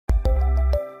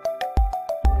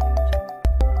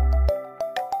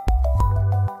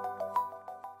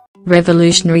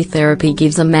revolutionary therapy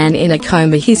gives a man in a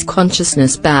coma his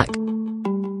consciousness back.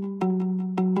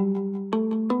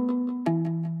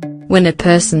 When a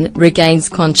person regains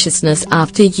consciousness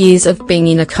after years of being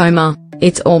in a coma,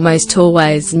 it's almost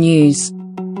always news.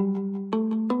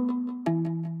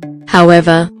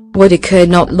 However, what occurred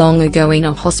not long ago in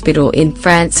a hospital in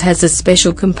France has a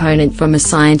special component from a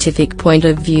scientific point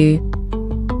of view.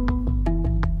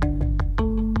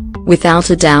 Without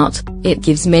a doubt, it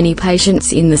gives many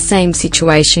patients in the same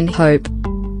situation hope.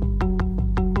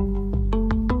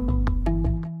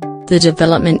 The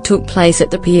development took place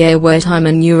at the Pierre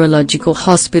Wertheimer Neurological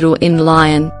Hospital in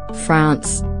Lyon,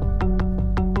 France.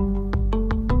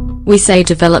 We say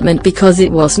development because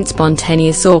it wasn't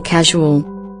spontaneous or casual.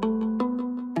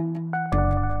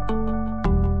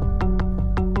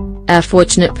 Our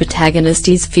fortunate protagonist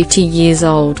is 50 years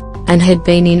old, and had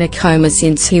been in a coma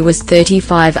since he was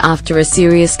 35 after a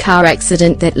serious car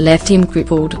accident that left him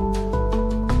crippled.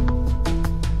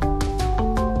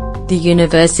 The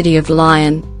University of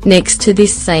Lyon, next to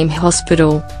this same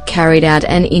hospital, carried out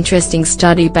an interesting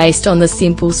study based on the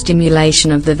simple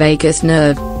stimulation of the vagus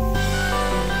nerve.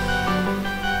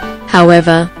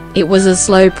 However, it was a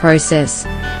slow process.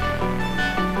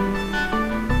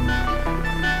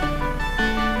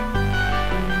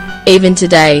 Even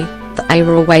today, they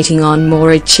are waiting on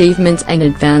more achievements and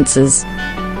advances.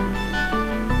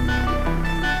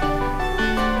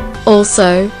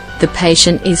 Also, the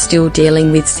patient is still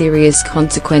dealing with serious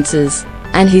consequences,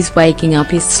 and his waking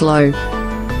up is slow.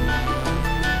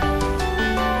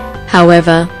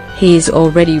 However, he is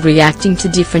already reacting to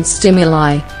different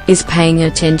stimuli, is paying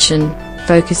attention,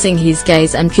 focusing his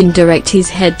gaze and can direct his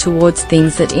head towards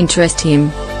things that interest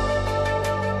him.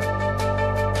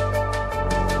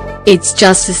 It's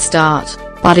just a start,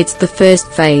 but it's the first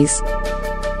phase.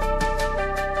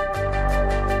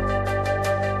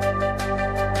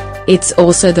 It's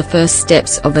also the first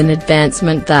steps of an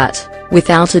advancement that,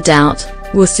 without a doubt,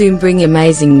 will soon bring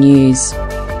amazing news.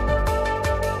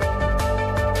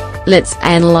 Let's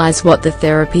analyze what the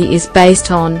therapy is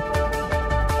based on.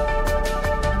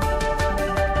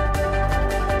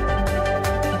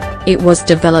 It was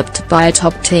developed by a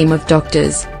top team of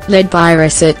doctors, led by a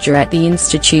researcher at the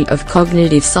Institute of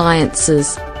Cognitive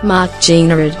Sciences, Marc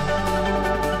Generard.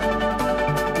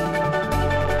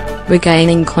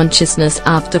 Regaining consciousness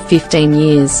after 15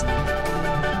 years.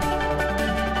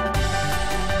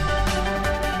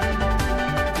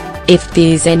 If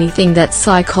there's anything that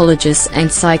psychologists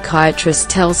and psychiatrists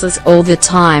tells us all the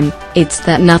time, it's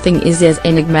that nothing is as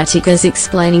enigmatic as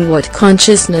explaining what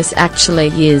consciousness actually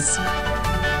is.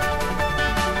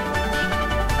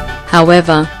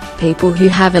 However, people who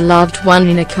have a loved one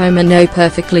in a coma know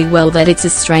perfectly well that it's a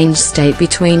strange state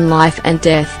between life and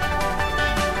death.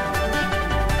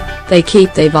 They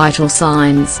keep their vital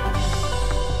signs.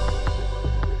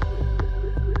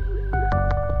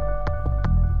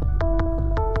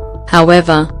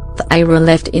 However, they are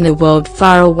left in a world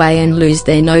far away and lose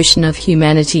their notion of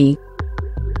humanity.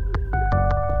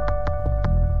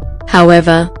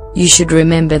 However, you should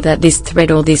remember that this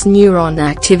thread or this neuron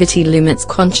activity limits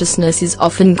consciousness is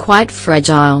often quite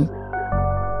fragile.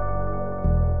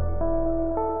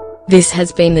 This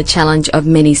has been the challenge of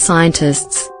many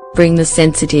scientists: bring the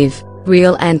sensitive,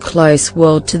 real and close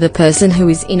world to the person who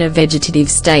is in a vegetative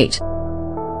state.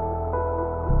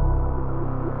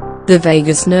 The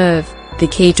vagus nerve, the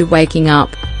key to waking up.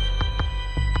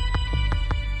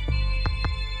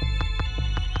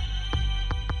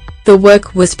 The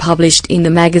work was published in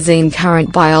the magazine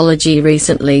Current Biology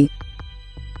recently.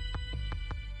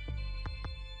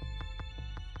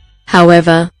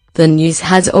 However, the news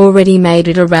has already made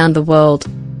it around the world.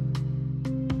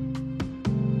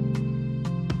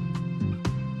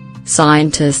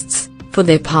 Scientists, for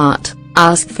their part,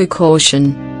 ask for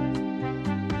caution.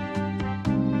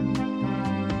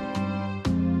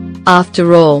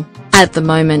 After all, at the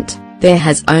moment, there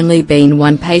has only been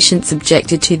one patient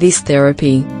subjected to this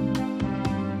therapy.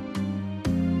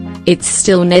 It's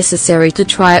still necessary to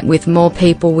try it with more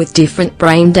people with different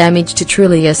brain damage to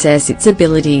truly assess its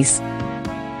abilities.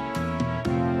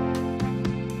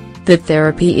 The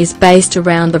therapy is based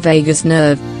around the vagus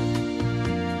nerve.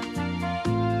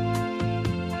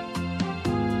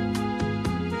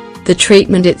 The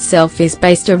treatment itself is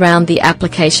based around the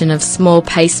application of small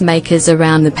pacemakers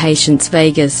around the patient's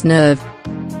vagus nerve.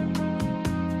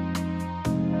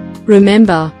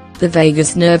 Remember, the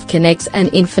vagus nerve connects an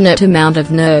infinite amount of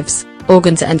nerves,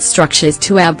 organs and structures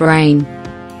to our brain.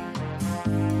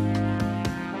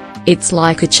 It's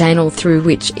like a channel through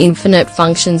which infinite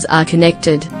functions are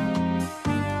connected.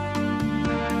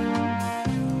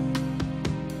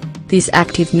 This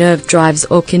active nerve drives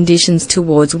or conditions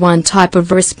towards one type of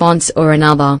response or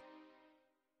another.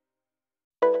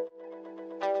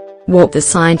 What the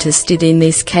scientist did in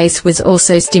this case was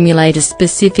also stimulate a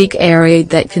specific area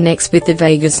that connects with the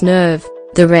vagus nerve,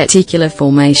 the reticular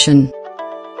formation.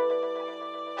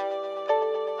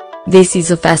 This is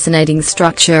a fascinating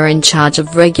structure in charge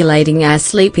of regulating our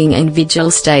sleeping and vigil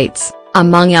states,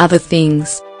 among other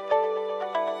things.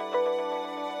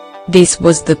 This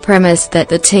was the premise that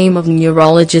the team of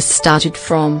neurologists started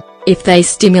from. If they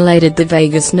stimulated the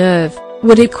vagus nerve,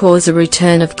 would it cause a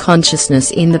return of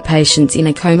consciousness in the patients in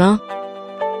a coma?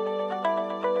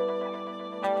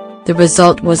 The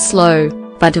result was slow,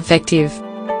 but effective.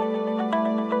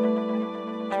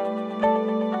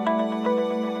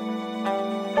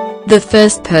 The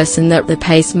first person that the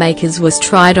pacemakers was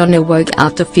tried on awoke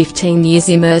after 15 years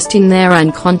immersed in their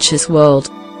unconscious world.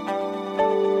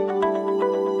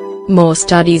 More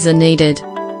studies are needed.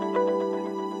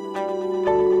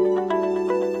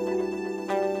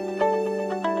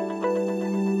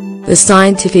 The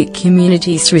scientific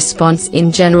community's response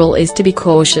in general is to be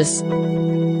cautious.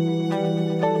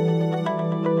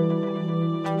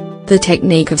 The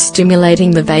technique of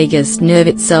stimulating the vagus nerve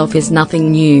itself is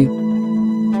nothing new.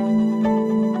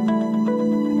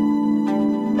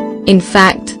 In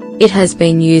fact, it has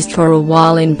been used for a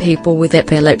while in people with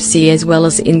epilepsy as well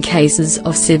as in cases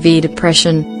of severe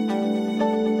depression.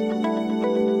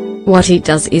 What it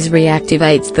does is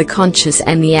reactivates the conscious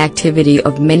and the activity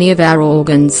of many of our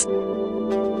organs.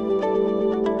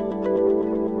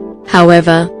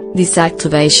 However, this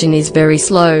activation is very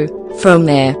slow. From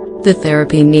there, the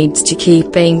therapy needs to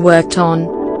keep being worked on.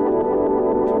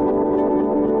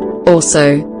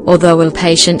 Also, although a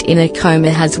patient in a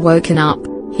coma has woken up,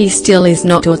 he still is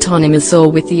not autonomous or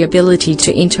with the ability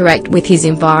to interact with his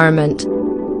environment.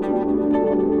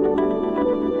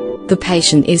 The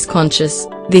patient is conscious,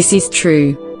 this is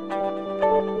true.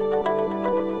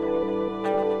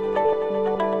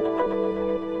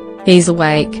 He's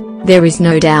awake, there is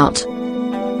no doubt.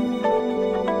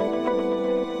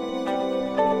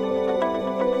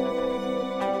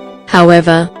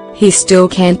 However, he still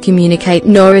can't communicate,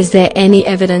 nor is there any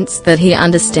evidence that he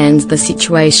understands the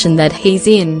situation that he's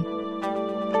in.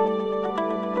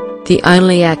 The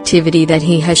only activity that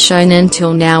he has shown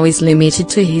until now is limited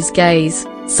to his gaze.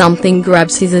 Something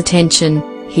grabs his attention,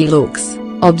 he looks,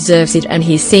 observes it, and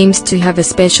he seems to have a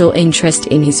special interest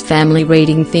in his family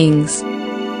reading things.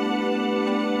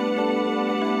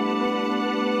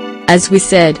 As we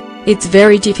said, it's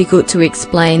very difficult to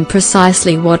explain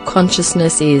precisely what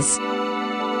consciousness is.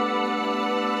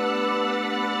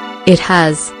 It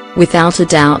has, without a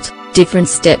doubt, different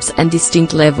steps and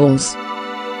distinct levels.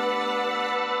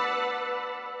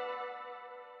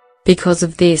 Because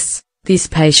of this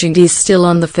patient is still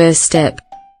on the first step.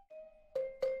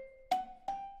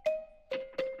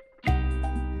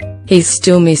 He's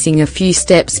still missing a few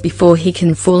steps before he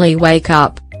can fully wake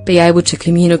up, be able to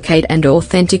communicate and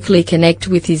authentically connect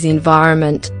with his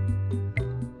environment.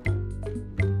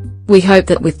 We hope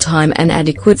that with time and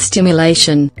adequate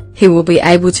stimulation, he will be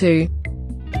able to.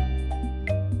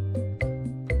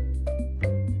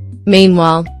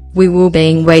 Meanwhile, we will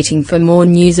be waiting for more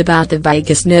news about the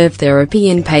vagus nerve therapy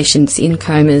in patients in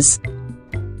comas.